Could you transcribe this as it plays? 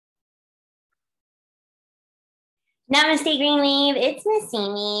Namaste, Greenleaf. It's Miss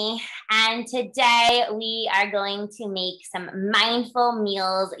Amy, and today we are going to make some mindful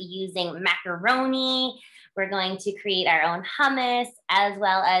meals using macaroni. We're going to create our own hummus as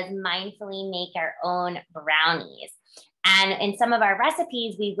well as mindfully make our own brownies. And in some of our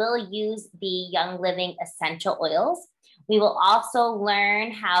recipes, we will use the Young Living essential oils. We will also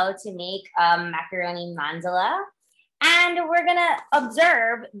learn how to make macaroni manzala. And we're gonna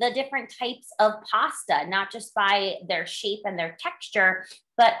observe the different types of pasta, not just by their shape and their texture,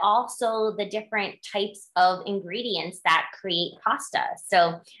 but also the different types of ingredients that create pasta.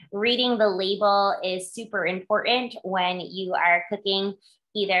 So reading the label is super important when you are cooking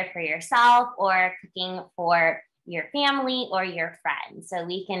either for yourself or cooking for your family or your friends. So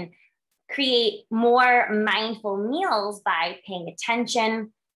we can create more mindful meals by paying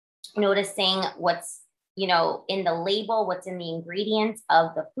attention, noticing what's in the label, what's in the ingredients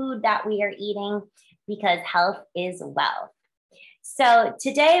of the food that we are eating, because health is wealth. So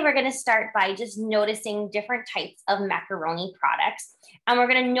today we're going to start by just noticing different types of macaroni products. And we're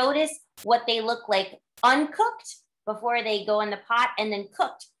going to notice what they look like uncooked before they go in the pot, and then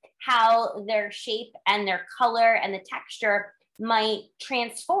cooked, how their shape and their color and the texture might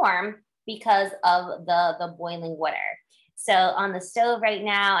transform because of the boiling water. So on the stove right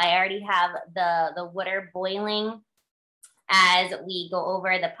now, I already have the water boiling. As we go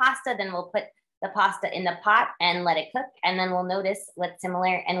over the pasta, then we'll put the pasta in the pot and let it cook. And then we'll notice what's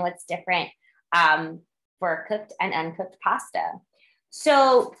similar and what's different for cooked and uncooked pasta.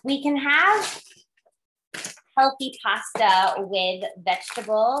 So we can have healthy pasta with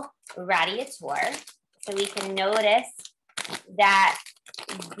vegetable radiator. So we can notice that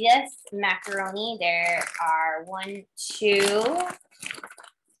this macaroni, there are 1, 2,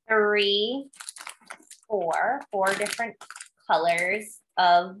 3, 4 different colors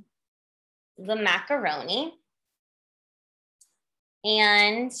of the macaroni.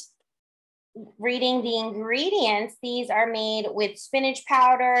 And reading the ingredients, these are made with spinach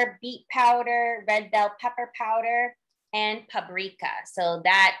powder, beet powder, red bell pepper powder, and paprika. So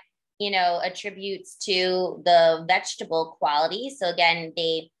that attributes to the vegetable quality. So again,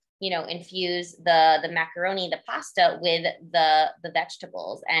 they, infuse the macaroni, the pasta with the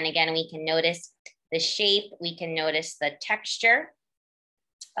vegetables. And again, we can notice the shape, we can notice the texture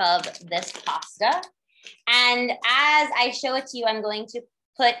of this pasta. And as I show it to you, I'm going to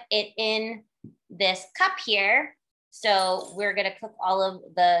put it in this cup here. So we're going to cook all of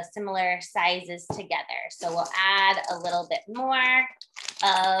the similar sizes together. So we'll add a little bit more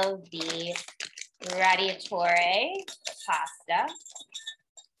of the radiatore pasta.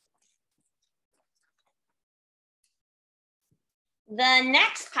 The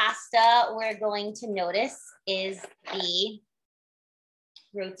next pasta we're going to notice is the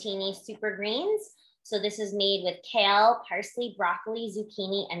rotini super greens. So this is made with kale, parsley, broccoli,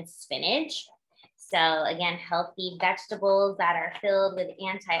 zucchini, and spinach. So again, healthy vegetables that are filled with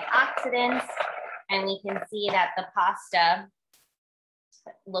antioxidants. And we can see that the pasta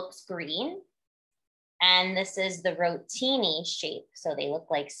looks green. And this is the rotini shape. So they look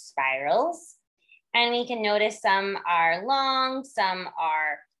like spirals. And we can notice some are long, some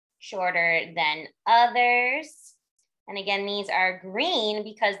are shorter than others. And again, these are green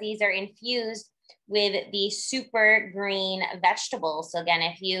because these are infused with the super green vegetables. So again,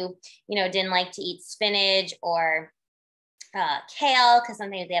 if you didn't like to eat spinach or kale, because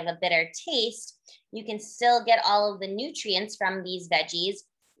sometimes they have a bitter taste, you can still get all of the nutrients from these veggies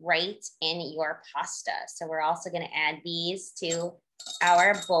right in your pasta. So we're also going to add these to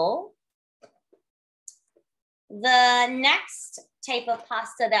our bowl. The next type of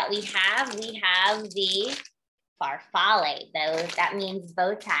pasta that we have the farfalle. That means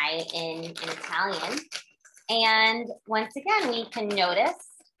bow tie in Italian. And once again, we can notice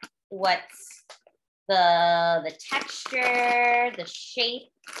what's the texture, the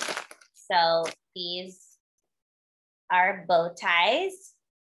shape. So these are bow ties,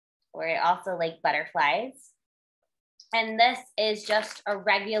 or also like butterflies. And this is just a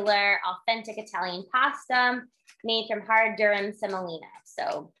regular, authentic Italian pasta made from hard durum semolina.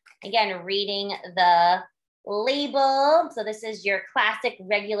 So again, reading the label. So this is your classic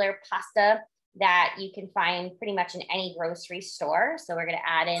regular pasta that you can find pretty much in any grocery store. So we're going to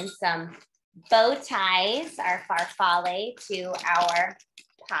add in some bow ties, our farfalle, to our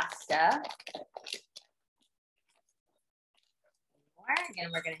pasta. Again,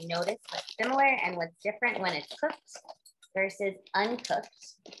 we're going to notice what's similar and what's different when it's cooked versus uncooked.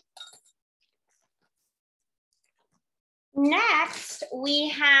 Next, we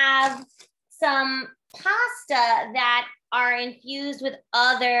have some pasta that are infused with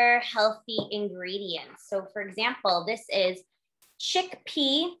other healthy ingredients. So for example, this is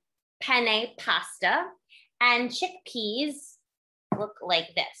chickpea penne pasta, and chickpeas look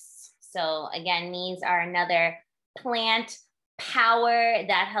like this. So again, these are another plant power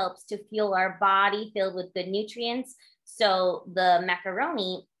that helps to fuel our body filled with good nutrients. So the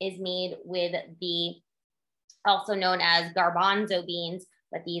macaroni is made with the also known as garbanzo beans,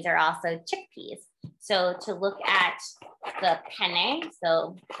 but these are also chickpeas. So to look at the penne,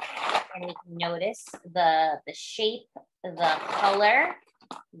 so and we can notice the shape, the color,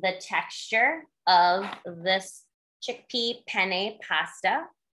 the texture of this chickpea penne pasta.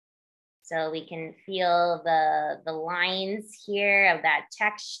 So we can feel the lines here of that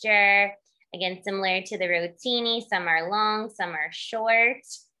texture. Again, similar to the rotini, some are long, some are short.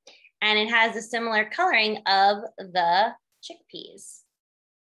 And it has a similar coloring of the chickpeas.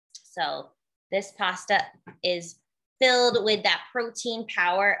 So this pasta is filled with that protein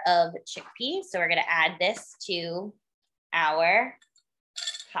power of chickpeas. So we're gonna add this to our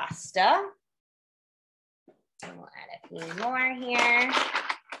pasta. And we'll add a few more here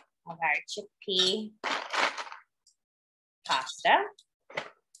of our chickpea pasta.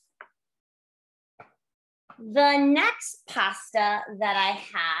 The next pasta that I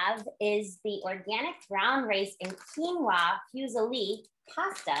have is the organic brown rice and quinoa fusilli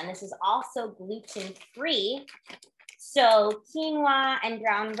pasta. And this is also gluten-free. So quinoa and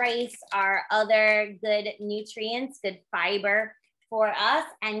brown rice are other good nutrients, good fiber for us.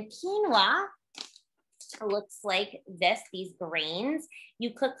 And quinoa looks like this, these grains.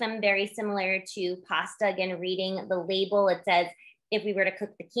 You cook them very similar to pasta. Again, reading the label, it says, if we were to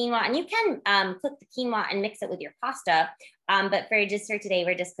cook the quinoa, and you can cook the quinoa and mix it with your pasta, but for today,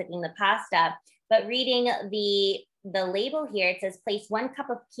 we're just cooking the pasta. But reading the label here, it says place 1 cup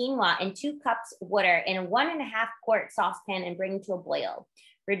of quinoa and 2 cups water in a 1.5 quart saucepan and bring to a boil.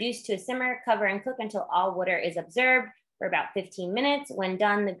 Reduce to a simmer, cover and cook until all water is absorbed for about 15 minutes. When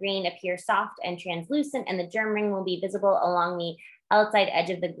done, the grain appears soft and translucent and the germ ring will be visible along the outside edge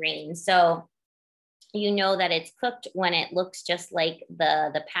of the grain. So you know that it's cooked when it looks just like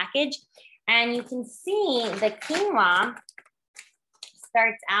the package. And you can see the quinoa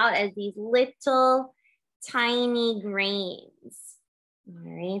starts out as these little tiny grains. All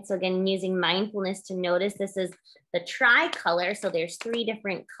right, so again, using mindfulness to notice this is the tricolor. So there's 3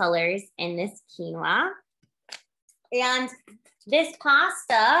 different colors in this quinoa. And this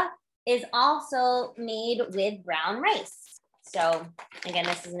pasta is also made with brown rice. So again,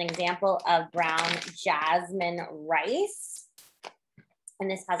 this is an example of brown jasmine rice.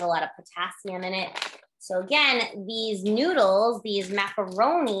 And this has a lot of potassium in it. So again, these noodles, these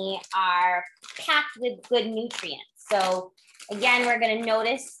macaroni are packed with good nutrients. So again, we're gonna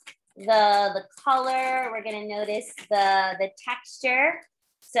notice the color, we're gonna notice the texture.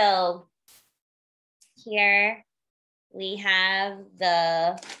 So here we have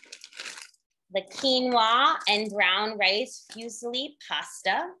the quinoa and brown rice fusilli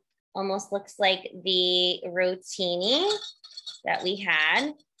pasta. Almost looks like the rotini that we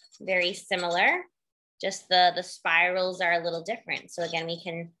had, very similar. Just the spirals are a little different. So again, we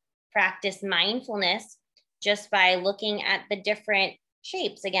can practice mindfulness just by looking at the different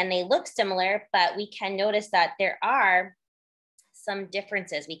shapes. Again, they look similar, but we can notice that there are some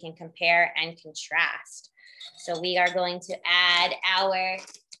differences. We can compare and contrast. So we are going to add our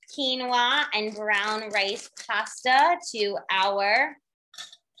quinoa and brown rice pasta to our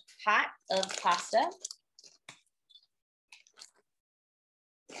pot of pasta.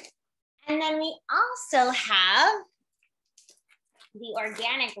 And then we also have the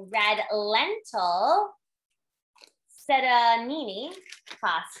organic red lentil sedanini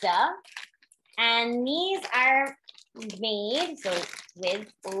pasta. And these are made with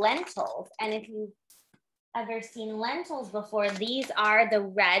lentils. And if you've ever seen lentils before, these are the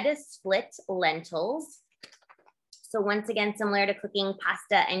red split lentils. So once again, similar to cooking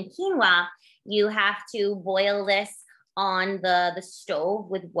pasta and quinoa, you have to boil this on the stove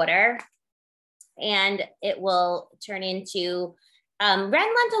with water and it will turn into, red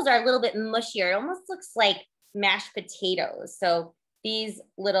lentils are a little bit mushier. It almost looks like mashed potatoes. So these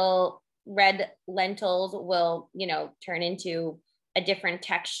little red lentils will, turn into a different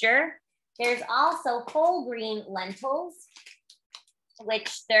texture. There's also whole green lentils,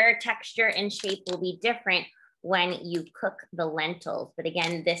 which their texture and shape will be different when you cook the lentils. But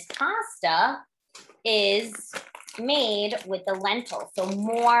again, this pasta is made with the lentils. So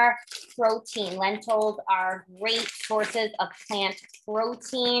more protein. Lentils are great sources of plant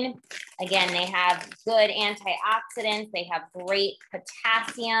protein. Again, they have good antioxidants. They have great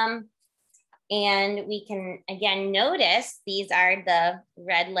potassium. And we can, again, notice these are the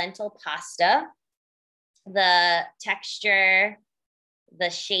red lentil pasta, the texture, the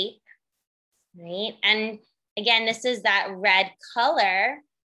shape, right? And again, this is that red color,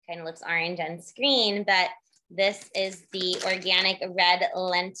 kind of looks orange on screen, but this is the organic red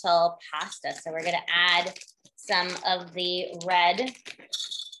lentil pasta. So we're gonna add some of the red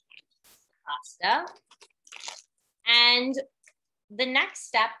pasta. And the next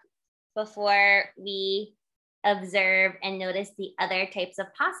step before we observe and notice the other types of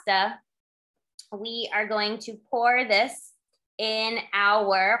pasta, we are going to pour this in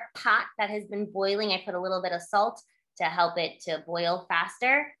our pot that has been boiling. I put a little bit of salt to help it to boil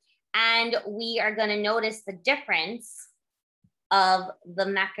faster. And we are going to notice the difference of the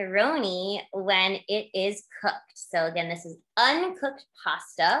macaroni when it is cooked. So again, this is uncooked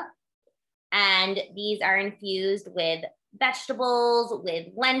pasta. And these are infused with vegetables, with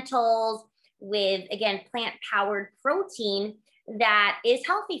lentils, with, again, plant-powered protein that is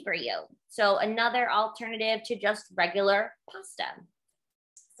healthy for you. So another alternative to just regular pasta.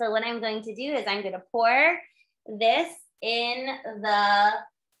 So what I'm going to do is I'm going to pour this in the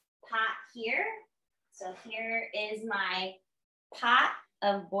pot here. So here is my pot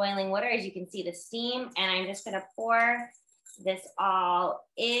of boiling water. As you can see, the steam, and I'm just going to pour this all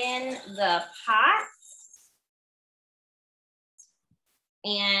in the pot.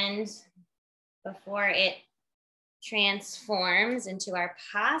 And before it transforms into our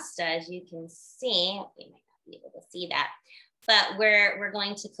pasta, as you can see, we might not be able to see that, but we're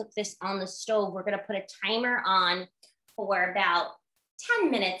going to cook this on the stove. We're going to put a timer on for about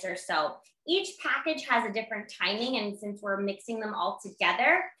 10 minutes or so. Each package has a different timing, and since we're mixing them all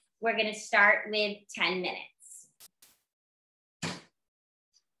together, we're going to start with 10 minutes.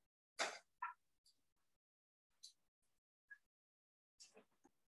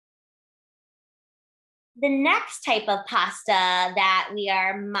 The next type of pasta that we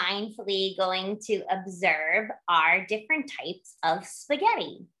are mindfully going to observe are different types of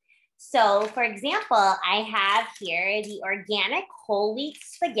spaghetti. So for example, I have here the organic whole wheat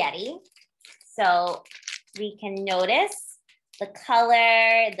spaghetti. So we can notice the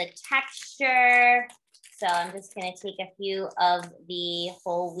color, the texture. So I'm just going to take a few of the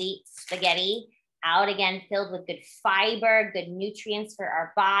whole wheat spaghetti out, again, filled with good fiber, good nutrients for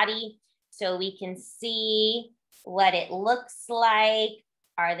our body. So we can see what it looks like.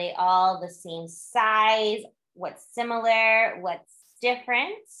 Are they all the same size? What's similar? What's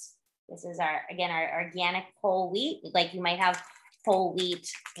different? This is our, again, our organic whole wheat. Like you might have whole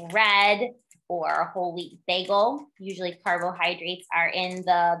wheat bread or whole wheat bagel. Usually carbohydrates are in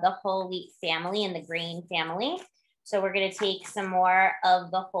the whole wheat family, in the grain family. So we're gonna take some more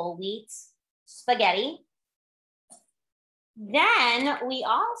of the whole wheat spaghetti. Then we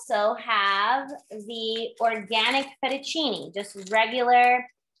also have the organic fettuccine, just regular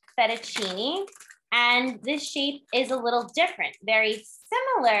fettuccine. And this shape is a little different, very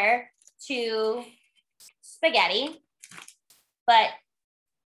similar to spaghetti, but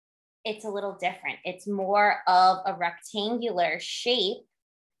it's a little different. It's more of a rectangular shape,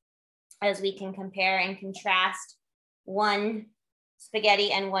 as we can compare and contrast one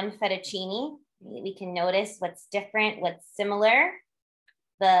spaghetti and one fettuccine. We can notice what's different, what's similar.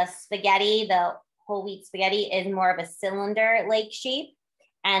 The spaghetti, the whole wheat spaghetti, is more of a cylinder-like shape,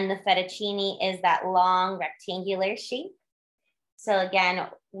 and the fettuccine is that long rectangular shape. So again,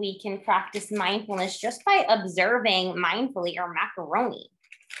 we can practice mindfulness just by observing mindfully our macaroni.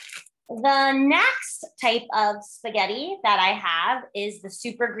 The next type of spaghetti that I have is the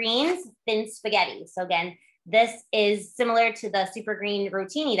super greens thin spaghetti. So again, this is similar to the super green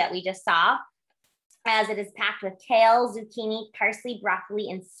rotini that we just saw, as it is packed with kale, zucchini, parsley,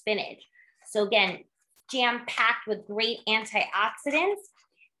 broccoli, and spinach. So again, jam-packed with great antioxidants.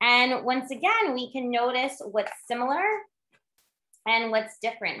 And once again, we can notice what's similar and what's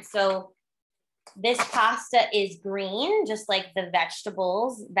different. So this pasta is green, just like the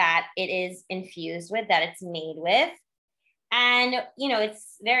vegetables that it is infused with, that it's made with. And, you know,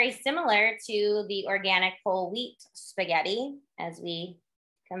 it's very similar to the organic whole wheat spaghetti, as we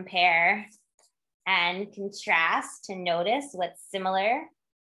compare and contrast to notice what's similar,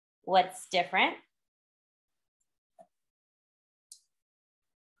 what's different.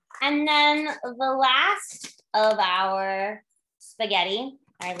 And then the last of our spaghetti,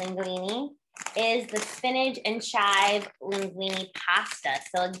 our linguine, is the spinach and chive linguine pasta.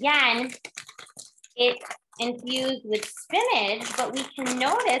 So again, it's infused with spinach, but we can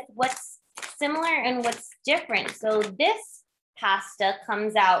notice what's similar and what's different. So this pasta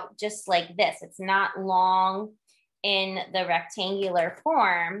comes out just like this. It's not long in the rectangular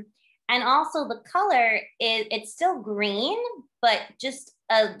form. And also the color it's still green, but just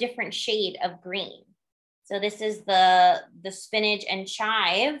a different shade of green. So this is the spinach and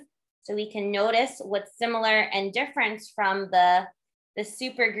chive. So we can notice what's similar and different from the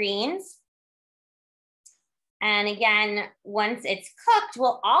super greens. And again, once it's cooked,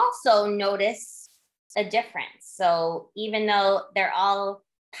 we'll also notice a difference. So even though they're all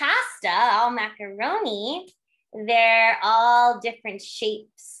pasta, all macaroni, they're all different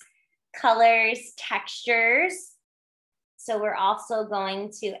shapes, colors, textures. So we're also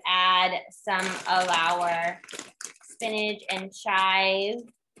going to add some of our spinach and chive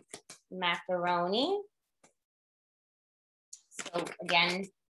macaroni. So again,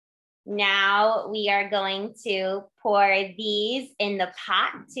 now we are going to pour these in the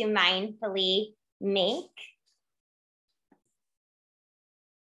pot to mindfully make.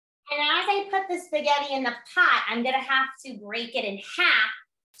 And as I put the spaghetti in the pot, I'm gonna have to break it in half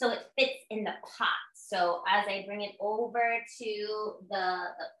so it fits in the pot. So as I bring it over to the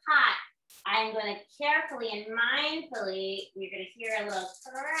pot, I'm gonna carefully and mindfully, you're gonna hear a little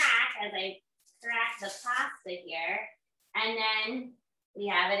crack as I crack the pasta here. And then we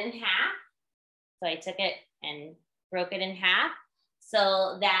have it in half. So I took it and broke it in half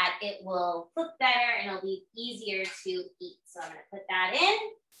so that it will cook better and it'll be easier to eat. So I'm gonna put that in.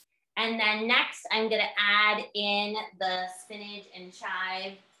 And then next, I'm gonna add in the spinach and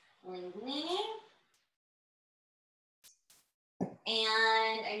chive linguine.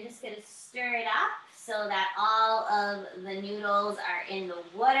 And I'm just gonna stir it up so that all of the noodles are in the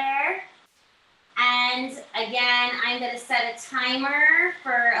water. And again, I'm gonna set a timer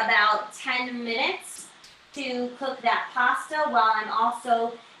for about 10 minutes to cook that pasta while I'm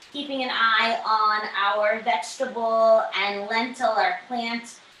also keeping an eye on our vegetable and lentil, our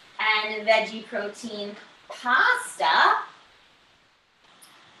plant and veggie protein pasta.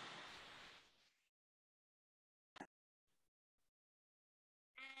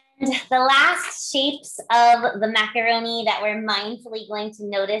 And the last shapes of the macaroni that we're mindfully going to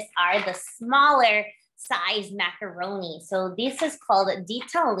notice are the smaller size macaroni. So this is called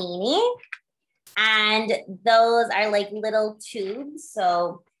ditalini. And those are like little tubes.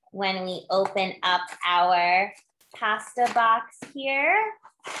 So when we open up our pasta box here,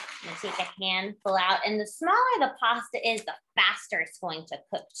 I'm gonna take a handful out. And the smaller the pasta is, the faster it's going to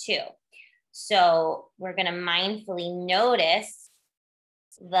cook too. So we're gonna mindfully notice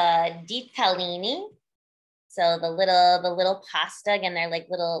the ditalini. So the little pasta, again, they're like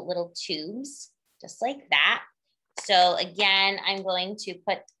little tubes, just like that. So again, I'm going to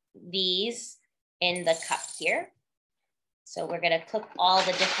put these in the cup here. So we're gonna cook all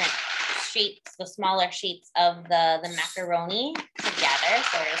the different shapes, the smaller shapes of the macaroni together.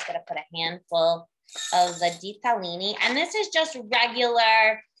 So we're just gonna put a handful of the ditalini. And this is just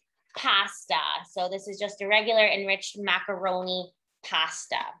regular pasta. So this is just a regular enriched macaroni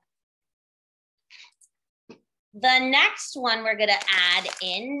pasta. The next one we're gonna add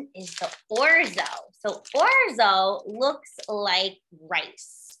in is the orzo. So orzo looks like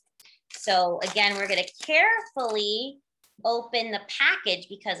rice. So again, we're gonna carefully open the package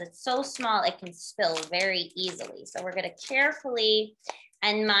because it's so small, it can spill very easily. So we're gonna carefully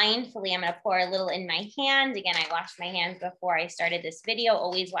and mindfully, I'm gonna pour a little in my hand. Again, I washed my hands before I started this video.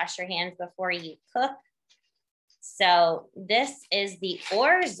 Always wash your hands before you cook. So this is the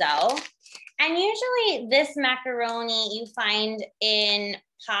orzo. And usually this macaroni you find in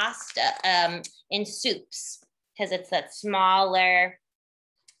pasta, in soups, because it's that smaller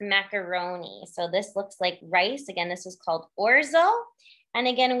macaroni. So this looks like rice. Again, this is called orzo. And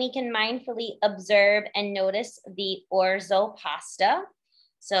again, we can mindfully observe and notice the orzo pasta.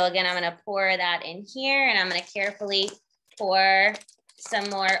 So again, I'm gonna pour that in here and I'm gonna carefully pour some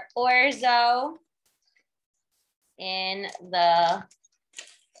more orzo in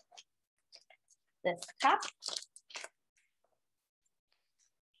this cup.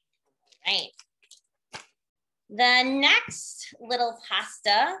 Right. The next little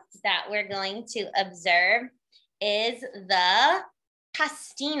pasta that we're going to observe is the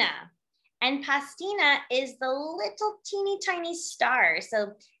pastina. And pastina is the little teeny tiny star.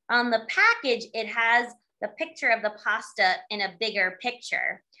 So on the package, it has the picture of the pasta in a bigger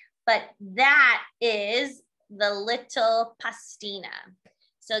picture, but that is the little pastina.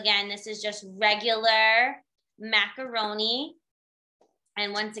 So again, this is just regular macaroni.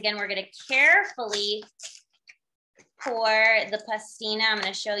 And once again, we're gonna carefully pour the pastina. I'm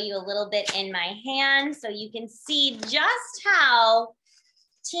gonna show you a little bit in my hand so you can see just how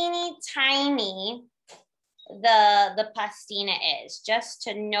teeny tiny the pastina is. Just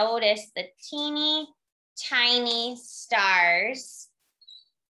to notice the teeny tiny stars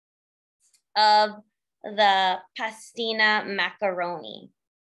of the pastina macaroni.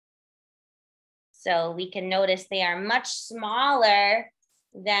 So we can notice they are much smaller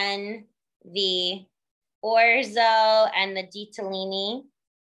than the orzo and the ditalini.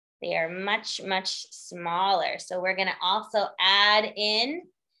 They are much, much smaller. So we're gonna also add in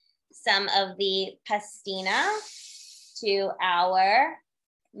some of the pastina to our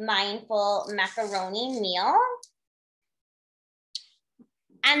mindful macaroni meal.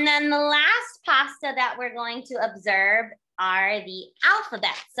 And then the last pasta that we're going to observe are the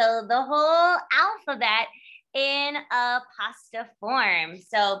alphabet. So the whole alphabet in a pasta form.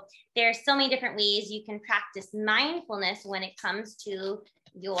 So there's so many different ways you can practice mindfulness when it comes to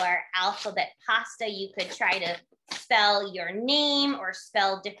your alphabet pasta. You could try to spell your name or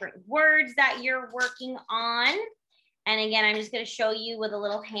spell different words that you're working on. And again, I'm just going to show you with a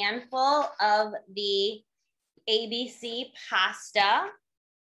little handful of the ABC pasta.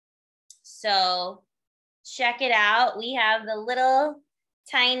 So check it out. We have the little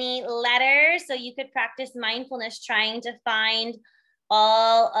tiny letters. So you could practice mindfulness trying to find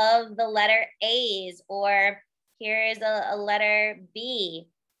all of the letter A's, or here's a letter B,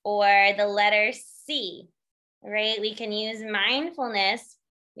 or the letter C, right? We can use mindfulness.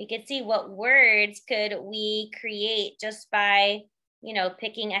 We could see what words could we create just by, you know,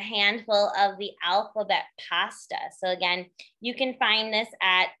 picking a handful of the alphabet pasta. So again, you can find this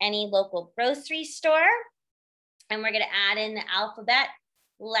at any local grocery store. And we're gonna add in the alphabet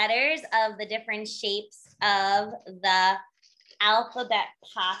letters of the different shapes of the alphabet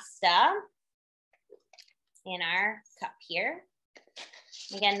pasta in our cup here.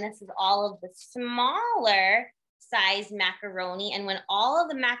 Again, this is all of the smaller size macaroni. And when all of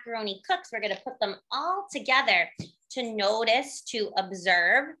the macaroni cooks, we're gonna put them all together to notice, to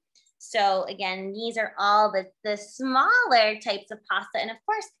observe. So again, these are all the smaller types of pasta. And of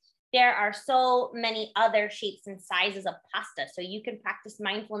course, there are so many other shapes and sizes of pasta. So you can practice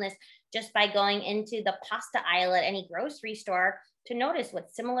mindfulness just by going into the pasta aisle at any grocery store to notice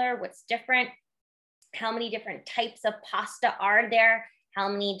what's similar, what's different, how many different types of pasta are there, how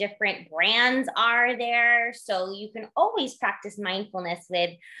many different brands are there. So you can always practice mindfulness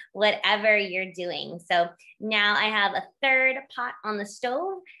with whatever you're doing. So now I have a third pot on the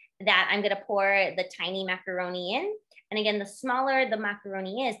stove that I'm gonna pour the tiny macaroni in. And again, the smaller the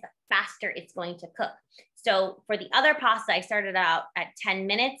macaroni is, the faster it's going to cook. So for the other pasta, I started out at 10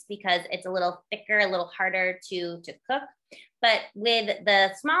 minutes because it's a little thicker, a little harder to cook. But with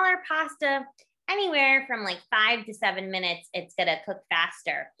the smaller pasta, anywhere from like 5 to 7 minutes, it's gonna cook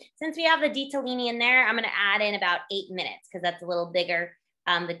faster. Since we have the ditalini in there, I'm gonna add in about 8 minutes because that's a little bigger,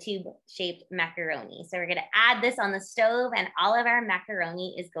 the tube-shaped macaroni. So we're gonna add this on the stove and all of our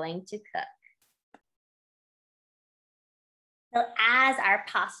macaroni is going to cook. So as our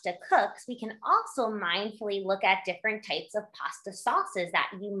pasta cooks, we can also mindfully look at different types of pasta sauces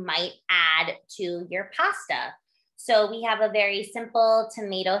that you might add to your pasta. So we have a very simple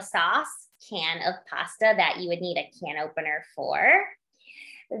tomato sauce can of pasta that you would need a can opener for.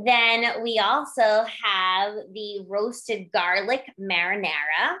 Then we also have the roasted garlic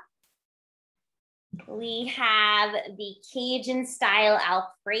marinara. We have the Cajun style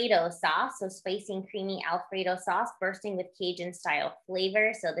Alfredo sauce, so spicy and creamy Alfredo sauce bursting with Cajun style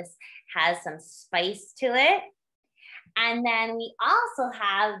flavor. So this has some spice to it. And then we also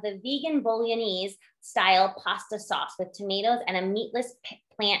have the vegan bolognese style pasta sauce with tomatoes and a meatless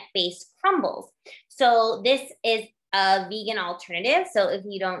plant-based crumbles. So this is a vegan alternative. So if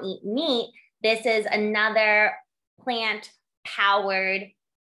you don't eat meat, this is another plant-powered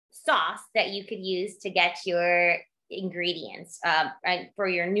sauce that you could use to get your ingredients for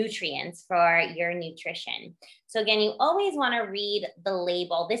your nutrients, for your nutrition. So again, you always want to read the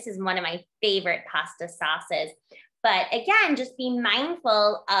label. This is one of my favorite pasta sauces. But again, just be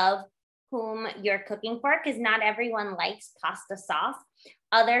mindful of whom you're cooking for, because not everyone likes pasta sauce.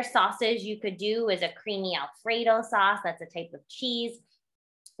 Other sauces you could do is a creamy Alfredo sauce. That's a type of cheese.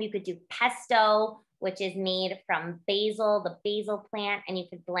 You could do pesto, which is made from basil, the basil plant, and you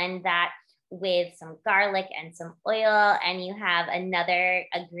could blend that with some garlic and some oil, and you have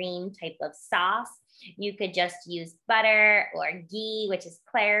a green type of sauce. You could just use butter or ghee, which is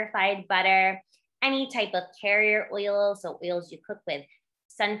clarified butter, any type of carrier oil, so oils you cook with,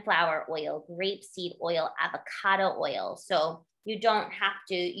 sunflower oil, grapeseed oil, avocado oil. So you don't have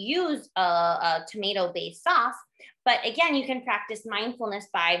to use a tomato-based sauce, but again, you can practice mindfulness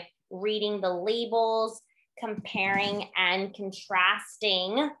by reading the labels, comparing and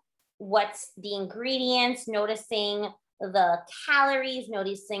contrasting what's the ingredients, noticing the calories,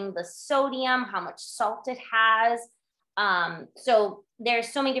 noticing the sodium, how much salt it has, So there's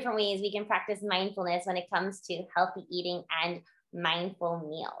so many different ways we can practice mindfulness when it comes to healthy eating and mindful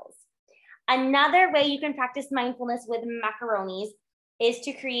meals. Another way you can practice mindfulness with macaronis is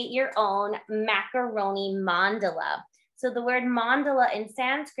to create your own macaroni mandala. So the word mandala in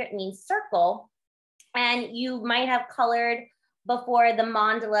Sanskrit means circle, and you might have colored before the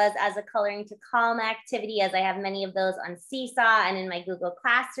mandalas as a coloring to calm activity, as I have many of those on Seesaw and in my Google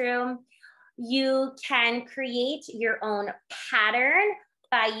Classroom. You can create your own pattern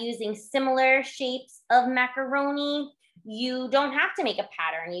by using similar shapes of macaroni. You don't have to make a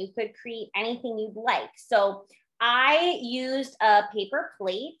pattern. You could create anything you'd like. So I used a paper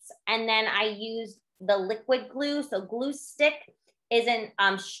plate, and then I used the liquid glue. So glue stick isn't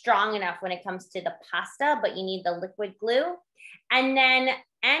strong enough when it comes to the pasta, but you need the liquid glue. And then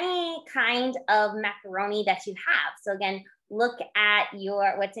any kind of macaroni that you have. So again, look at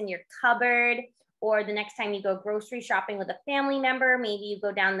what's in your cupboard, or the next time you go grocery shopping with a family member, maybe you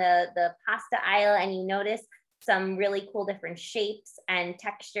go down the pasta aisle and you notice some really cool different shapes and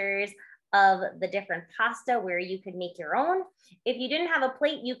textures of the different pasta where you could make your own. If you didn't have a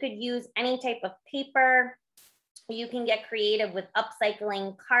plate, you could use any type of paper. You can get creative with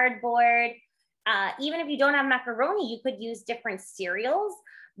upcycling cardboard. Even if you don't have macaroni, you could use different cereals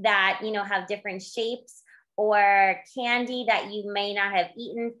that have different shapes, or candy that you may not have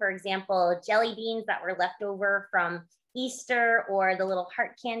eaten. For example, jelly beans that were left over from Easter, or the little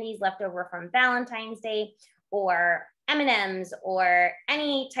heart candies left over from Valentine's Day, or M&Ms, or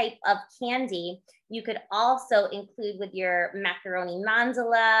any type of candy you could also include with your macaroni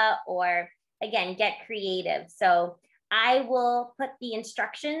mandala, or again, get creative. So I will put the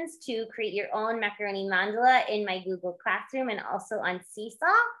instructions to create your own macaroni mandala in my Google Classroom and also on Seesaw.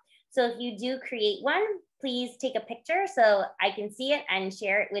 So if you do create one, please take a picture so I can see it and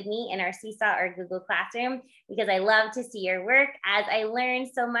share it with me in our Seesaw or Google Classroom, because I love to see your work, as I learn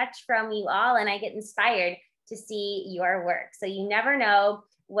so much from you all and I get inspired to see your work. So you never know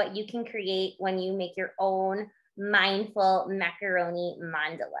what you can create when you make your own mindful macaroni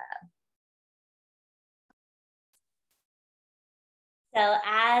mandala. So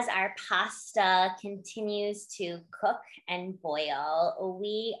as our pasta continues to cook and boil,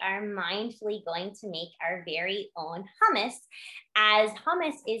 we are mindfully going to make our very own hummus, as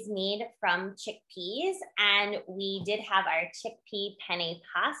hummus is made from chickpeas, and we did have our chickpea penne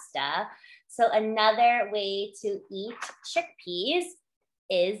pasta. So another way to eat chickpeas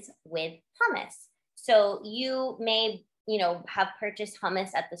is with hummus. So you may have purchased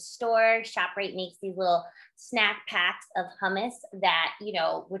hummus at the store. ShopRite makes these little snack packs of hummus that,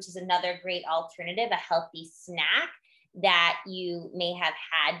 which is another great alternative, a healthy snack that you may have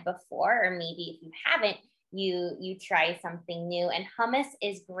had before, or maybe if you haven't, you try something new. And hummus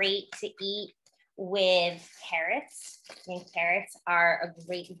is great to eat with carrots. And carrots are a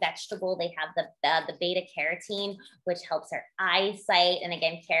great vegetable. They have the beta carotene, which helps our eyesight. And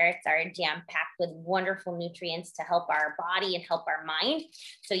again, carrots are jam-packed with wonderful nutrients to help our body and help our mind.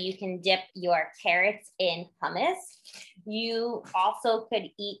 So you can dip your carrots in hummus. You also could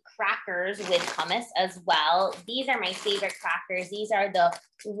eat crackers with hummus as well. These are my favorite crackers. These are the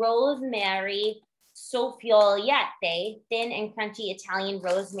rosemary soffiolette, thin and crunchy Italian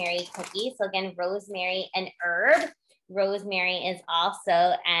rosemary cookies. So again, rosemary, an herb. Rosemary is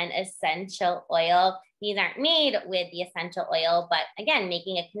also an essential oil. These aren't made with the essential oil, but again,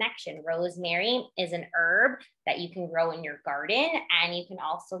 making a connection. Rosemary is an herb that you can grow in your garden, and you can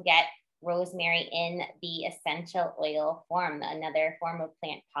also get rosemary in the essential oil form, another form of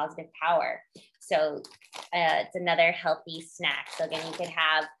plant positive power. So it's another healthy snack. So again, you could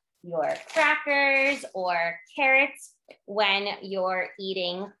have your crackers or carrots when you're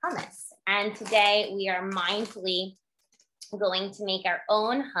eating hummus. And today we are mindfully going to make our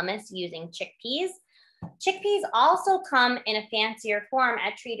own hummus using chickpeas. Chickpeas also come in a fancier form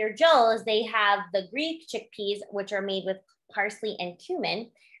at Trader Joe's. They have the Greek chickpeas, which are made with parsley and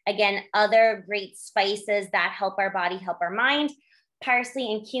cumin. Again, other great spices that help our body, help our mind.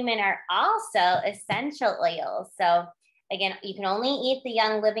 Parsley and cumin are also essential oils. So again, you can only eat the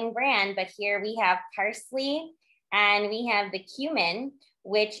Young Living brand, but here we have parsley and we have the cumin,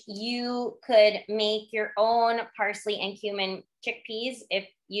 which you could make your own parsley and cumin chickpeas if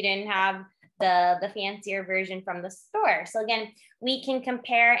you didn't have the fancier version from the store. So again, we can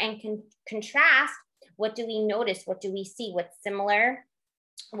compare and contrast. What do we notice? What do we see? What's similar?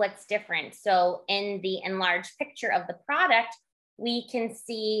 What's different? So in the enlarged picture of the product, we can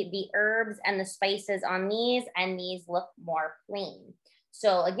see the herbs and the spices on these, and these look more plain.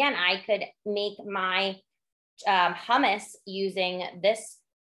 So again, I could make my hummus using this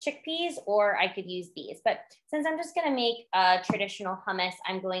chickpeas, or I could use these. But since I'm just gonna make a traditional hummus,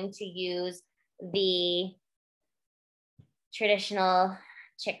 I'm going to use the traditional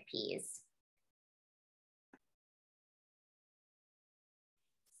chickpeas.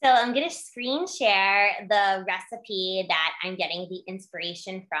 So I'm going to screen share the recipe that I'm getting the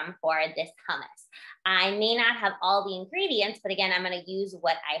inspiration from for this hummus. I may not have all the ingredients, but again, I'm going to use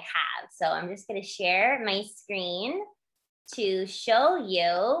what I have. So I'm just going to share my screen to show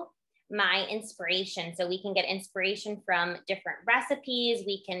you my inspiration. So we can get inspiration from different recipes.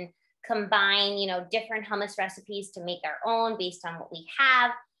 We can combine, different hummus recipes to make our own based on what we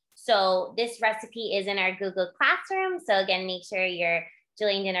have. So this recipe is in our Google Classroom. So again, make sure you're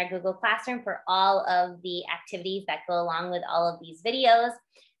joined in our Google Classroom for all of the activities that go along with all of these videos.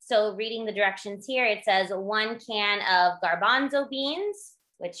 So reading the directions here, it says 1 can of garbanzo beans,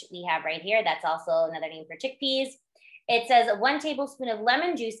 which we have right here. That's also another name for chickpeas. It says 1 tablespoon of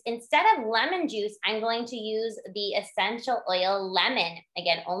lemon juice. Instead of lemon juice, I'm going to use the essential oil lemon.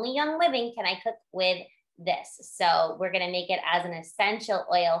 Again, only Young Living can I cook with this. So we're going to make it as an essential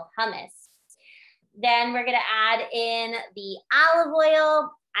oil hummus. Then we're going to add in the olive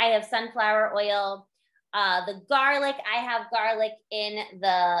oil. I have sunflower oil. The garlic, I have garlic in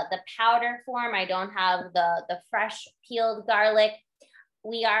the powder form. I don't have the fresh peeled garlic.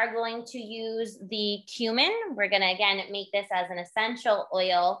 We are going to use the cumin. We're going to, again, make this as an essential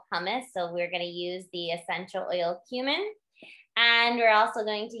oil hummus. So we're going to use the essential oil cumin. And we're also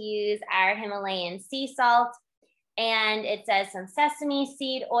going to use our Himalayan sea salt. And it says some sesame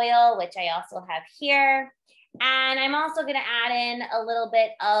seed oil, which I also have here. And I'm also going to add in a little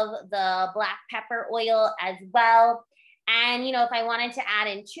bit of the black pepper oil as well. And, if I wanted to add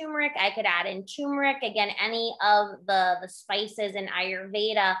in turmeric, I could add in turmeric. Again, any of the spices in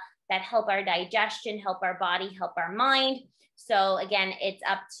Ayurveda that help our digestion, help our body, help our mind. So again, it's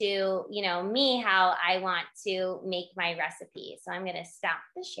up to, me how I want to make my recipe. So I'm going to stop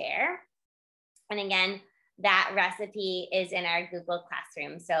the share. And again, that recipe is in our Google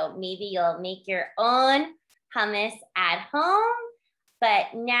Classroom. So maybe you'll make your own hummus at home.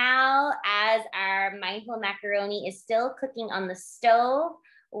 But now, as our mindful macaroni is still cooking on the stove,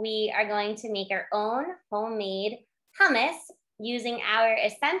 we are going to make our own homemade hummus using our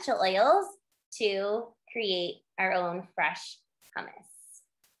essential oils to create our own fresh hummus.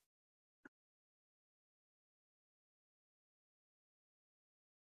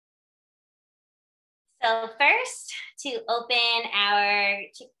 So first, to open our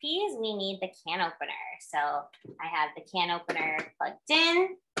chickpeas, we need the can opener. So I have the can opener plugged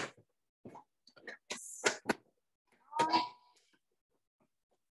in.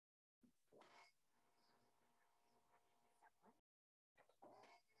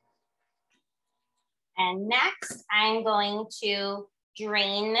 And next, I'm going to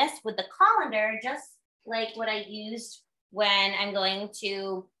drain this with the colander, just like what I used when I'm going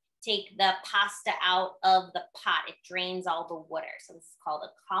to take the pasta out of the pot. It drains all the water. So this is called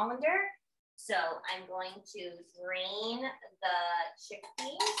a colander. So I'm going to drain the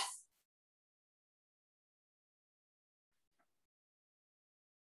chickpeas.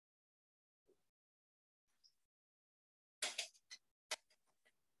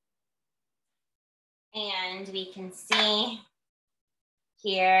 And we can see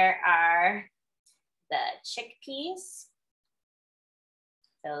here are the chickpeas.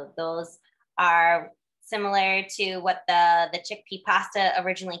 So those are similar to what the chickpea pasta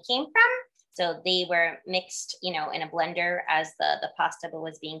originally came from. So they were mixed, in a blender as the pasta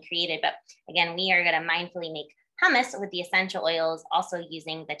was being created. But again, we are going to mindfully make hummus with the essential oils, also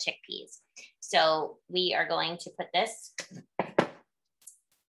using the chickpeas. So we are going to put this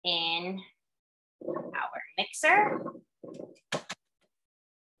in our mixer.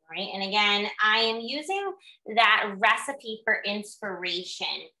 Right. And again, I am using that recipe for inspiration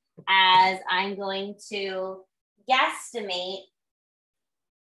as I'm going to guesstimate,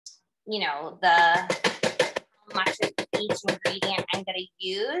 how much of each ingredient I'm going to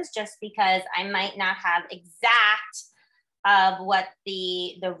use, just because I might not have exact of what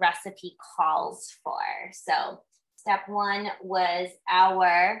the recipe calls for. So step 1 was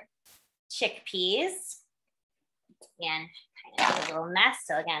our chickpeas. And kind of a little mess.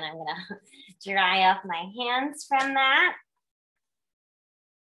 So again, I'm gonna dry off my hands from that.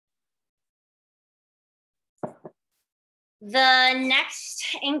 The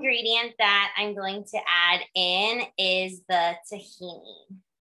next ingredient that I'm going to add in is the tahini.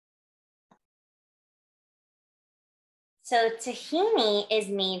 So tahini is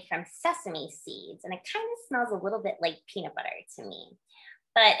made from sesame seeds, and it kind of smells a little bit like peanut butter to me.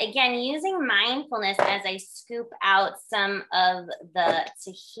 But again, using mindfulness as I scoop out some of the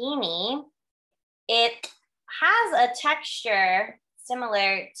tahini, it has a texture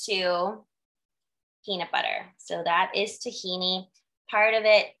similar to peanut butter. So that is tahini. Part of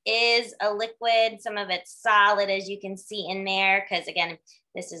it is a liquid. Some of it's solid, as you can see in there, because again,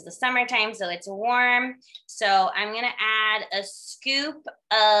 this is the summertime, so it's warm. So I'm gonna add a scoop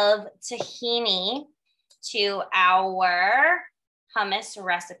of tahini to our hummus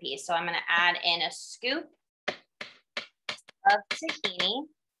recipe. So I'm gonna add in a scoop of tahini.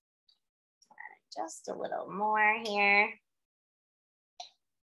 Just a little more here.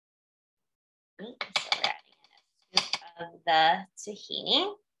 So we're adding in a scoop of the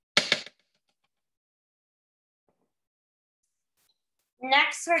tahini.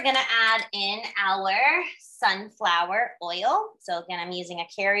 Next, we're gonna add in our sunflower oil. So again, I'm using a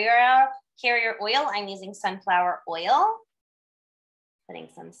carrier oil. I'm using sunflower oil. Putting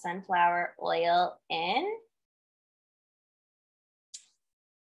some sunflower oil in.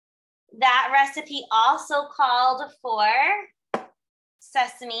 That recipe also called for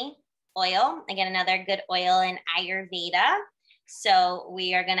sesame oil. Again, another good oil in Ayurveda. So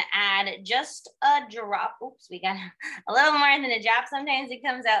we are gonna add just a drop. Oops, we got a little more than a drop. Sometimes it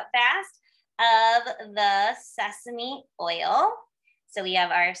comes out fast, of the sesame oil. So we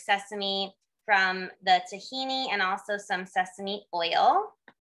have our sesame from the tahini and also some sesame oil.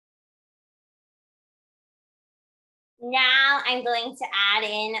 Now I'm going to add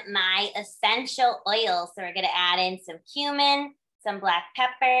in my essential oils. So we're gonna add in some cumin, some black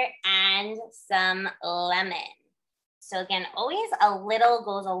pepper, and some lemon. So again, always a little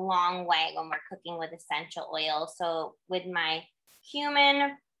goes a long way when we're cooking with essential oil. So with my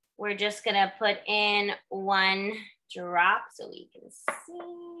cumin, we're just gonna put in 1 drop so we can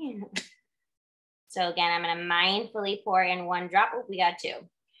see. So again, I'm gonna mindfully pour in 1 drop. Oh, we got 2.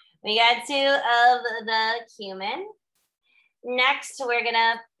 We got 2 of the cumin. Next, we're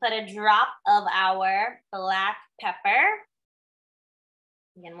gonna put a drop of our black pepper.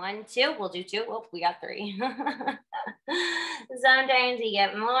 Again, 1, 2, we'll do 2. Oh, we got 3. Sometimes we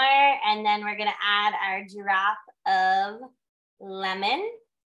get more. And then we're gonna add our drop of lemon.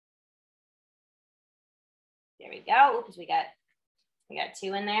 There we go. Oops, we got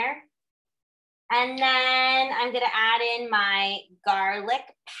 2 in there. And then I'm gonna add in my garlic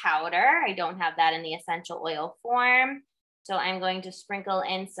powder. I don't have that in the essential oil form. So I'm going to sprinkle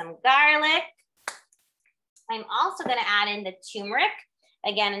in some garlic. I'm also gonna add in the turmeric.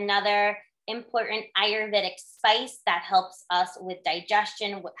 Again, another important Ayurvedic spice that helps us with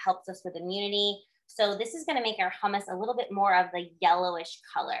digestion, helps us with immunity. So this is gonna make our hummus a little bit more of the yellowish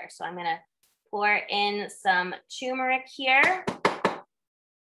color. So I'm gonna pour in some turmeric here.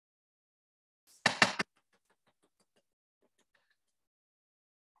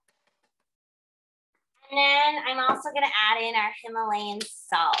 And then I'm also gonna add in our Himalayan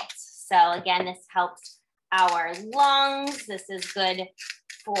salt. So again, this helps our lungs. This is good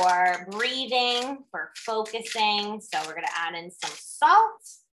for breathing, for focusing. So we're gonna add in some salt.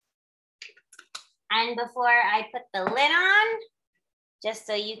 And before I put the lid on, just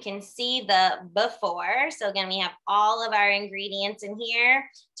so you can see the before. So again, we have all of our ingredients in here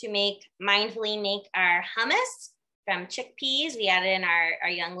to mindfully make our hummus from chickpeas. We added in our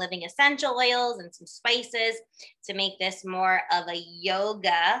Young Living essential oils and some spices to make this more of a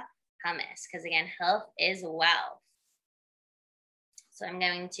yoga hummus, because again, health is wealth. So I'm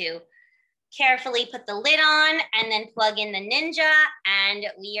going to carefully put the lid on and then plug in the Ninja, and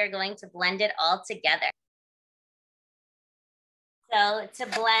we are going to blend it all together. So to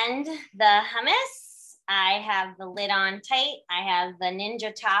blend the hummus, I have the lid on tight. I have the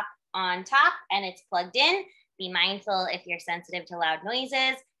Ninja top on top and it's plugged in. Be mindful if you're sensitive to loud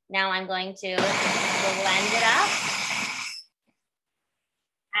noises. Now I'm going to blend it up.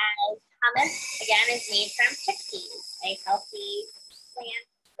 As hummus, again, is made from chickpeas, a healthy plant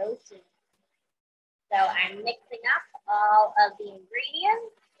protein. So I'm mixing up all of the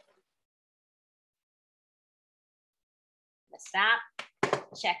ingredients. Stop,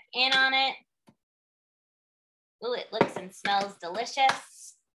 check in on it. Ooh, it looks and smells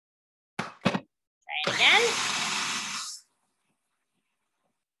delicious. Try it again.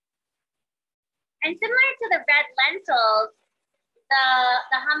 And similar to the red lentils,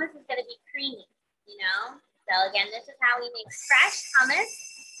 the hummus is gonna be creamy, you know? So again, this is how we make fresh hummus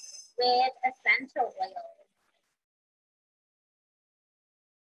with essential oils.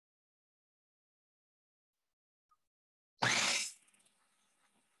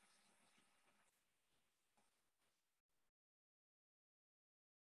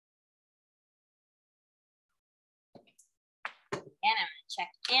 And I'm gonna check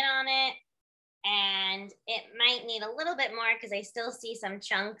in on it. And it might need a little bit more because I still see some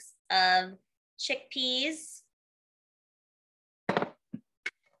chunks of chickpeas.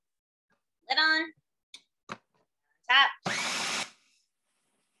 Lid on, top.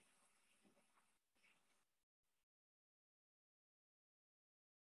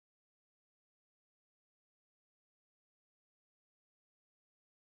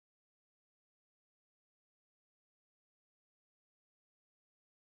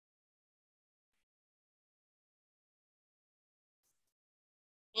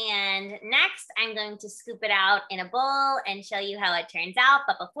 And next, I'm going to scoop it out in a bowl and show you how it turns out.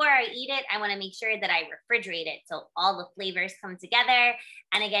 But before I eat it, I want to make sure that I refrigerate it so all the flavors come together.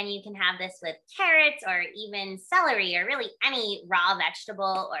 And again, you can have this with carrots or even celery or really any raw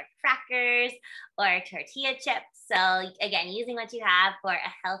vegetable or crackers or tortilla chips. So again, using what you have for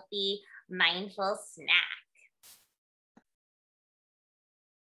a healthy, mindful snack.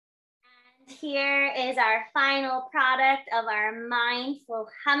 Here is our final product of our mindful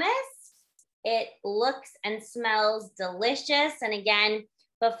hummus. It looks and smells delicious. And again,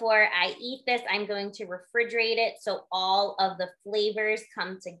 before I eat this, I'm going to refrigerate it so all of the flavors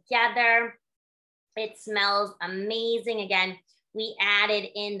come together. It smells amazing. Again, we added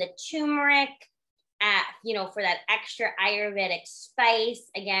in the turmeric for that extra Ayurvedic spice.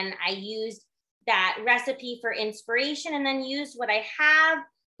 Again, I used that recipe for inspiration and then used what I have,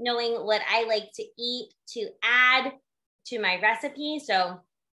 knowing what I like to eat to add to my recipe. So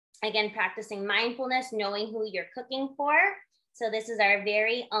again, practicing mindfulness, knowing who you're cooking for. So this is our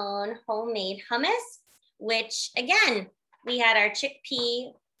very own homemade hummus, which again, we had our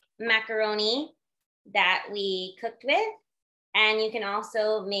chickpea macaroni that we cooked with, and you can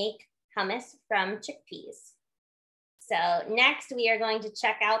also make hummus from chickpeas. So next we are going to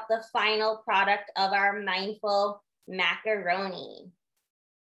check out the final product of our mindful macaroni.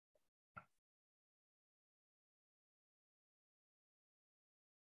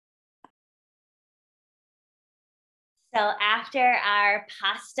 So after our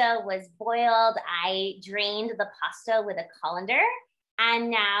pasta was boiled, I drained the pasta with a colander, and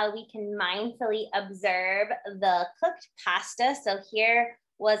now we can mindfully observe the cooked pasta. So here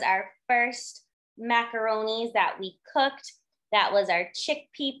was our first macaronis that we cooked. That was our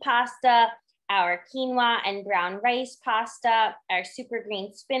chickpea pasta, our quinoa and brown rice pasta, our super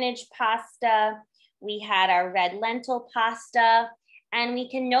green spinach pasta. We had our red lentil pasta. And we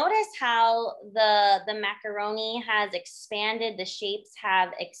can notice how the macaroni has expanded, the shapes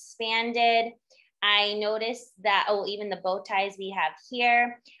have expanded. I noticed that, even the bow ties we have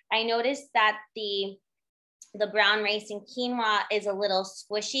here. I noticed that the brown rice and quinoa is a little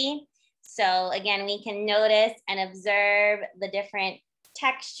squishy. So again, we can notice and observe the different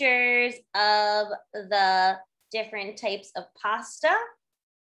textures of the different types of pasta.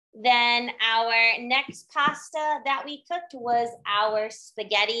 Then our next pasta that we cooked was our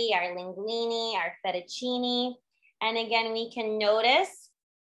spaghetti, our linguine, our fettuccine. And again, we can notice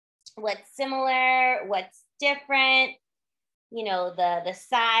what's similar, what's different, the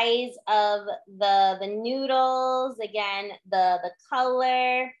size of the noodles, again, the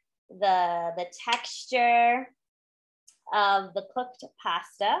color, the texture of the cooked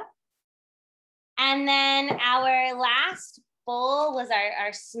pasta. And then our last bowl was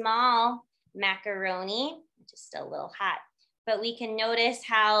our small macaroni, which is still a little hot, but we can notice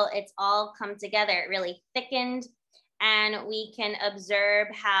how it's all come together. It really thickened, and we can observe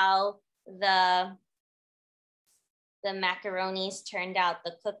how the macaronis turned out,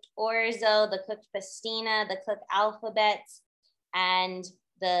 the cooked orzo, the cooked pastina, the cooked alphabets, and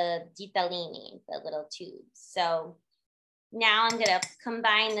the ditalini, the little tubes. So now I'm gonna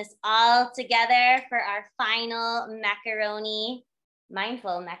combine this all together for our final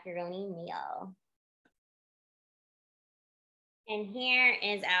mindful macaroni meal. And here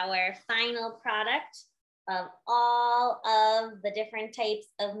is our final product of all of the different types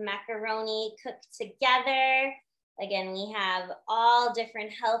of macaroni cooked together. Again, we have all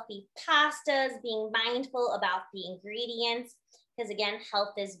different healthy pastas, being mindful about the ingredients, because again,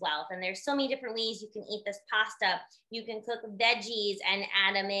 health is wealth. And there's so many different ways you can eat this pasta. You can cook veggies and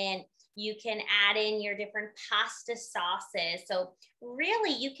add them in. You can add in your different pasta sauces. So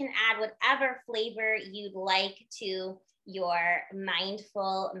really you can add whatever flavor you'd like to your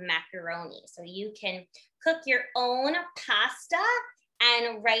mindful macaroni. So you can cook your own pasta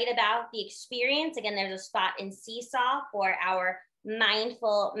and write about the experience. Again, there's a spot in Seesaw for our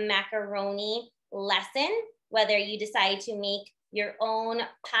mindful macaroni lesson, whether you decide to make your own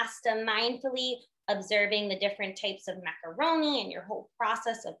pasta mindfully, observing the different types of macaroni and your whole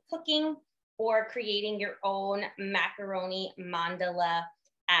process of cooking, or creating your own macaroni mandala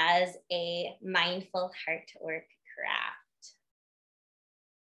as a mindful heart work craft.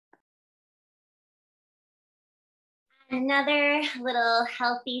 Another little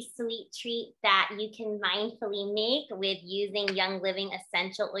healthy sweet treat that you can mindfully make with using Young Living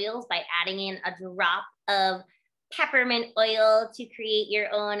essential oils by adding in a drop of peppermint oil to create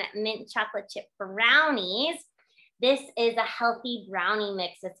your own mint chocolate chip brownies. This is a healthy brownie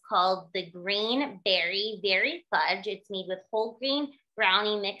mix. It's called the Grain Berry Fudge. It's made with whole grain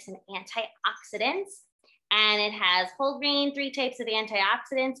brownie mix and antioxidants. And it has whole grain, 3 types of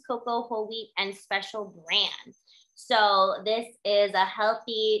antioxidants, cocoa, whole wheat, and special bran. So this is a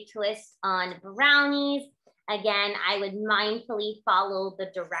healthy twist on brownies. Again, I would mindfully follow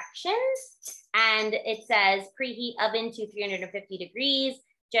the directions. And it says preheat oven to 350 degrees,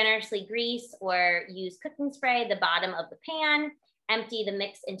 generously grease or use cooking spray the bottom of the pan, empty the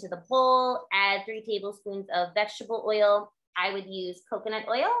mix into the bowl, add 3 tablespoons of vegetable oil. I would use coconut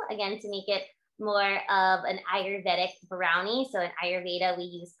oil, again, to make it more of an Ayurvedic brownie. So in Ayurveda, we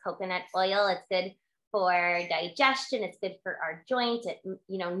use coconut oil. It's good for digestion. It's good for our joints. It,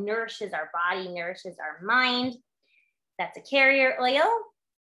 nourishes our body, nourishes our mind. That's a carrier oil.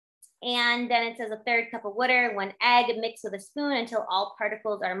 And then it says a 1/3 cup of water, 1 egg, mix with a spoon until all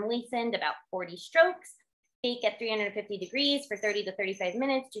particles are moistened, about 40 strokes. Bake at 350 degrees for 30 to 35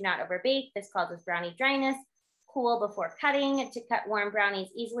 minutes. Do not overbake. This causes brownie dryness. Cool before cutting. To cut warm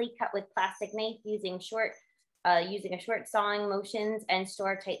brownies easily, cut with plastic knife using a short sawing motions and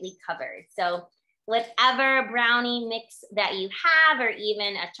store tightly covered. So whatever brownie mix that you have, or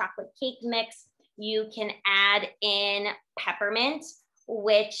even a chocolate cake mix, you can add in peppermint,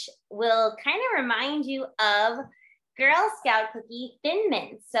 which will kind of remind you of Girl Scout cookie Thin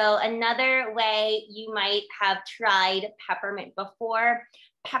Mints. So another way you might have tried peppermint before.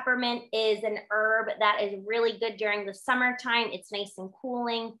 Peppermint is an herb that is really good during the summertime. It's nice and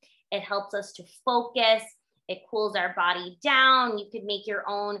cooling. It helps us to focus. It cools our body down. You could make your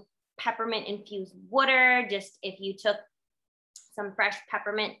own peppermint infused water. Just if you took some fresh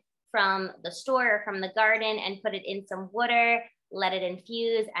peppermint from the store or from the garden and put it in some water, let it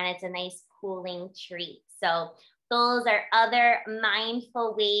infuse, and it's a nice cooling treat. So those are other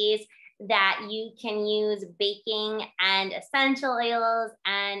mindful ways that you can use baking and essential oils,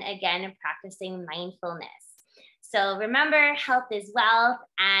 and again, practicing mindfulness. So remember, health is wealth,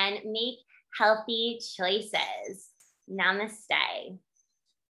 and make healthy choices. Namaste.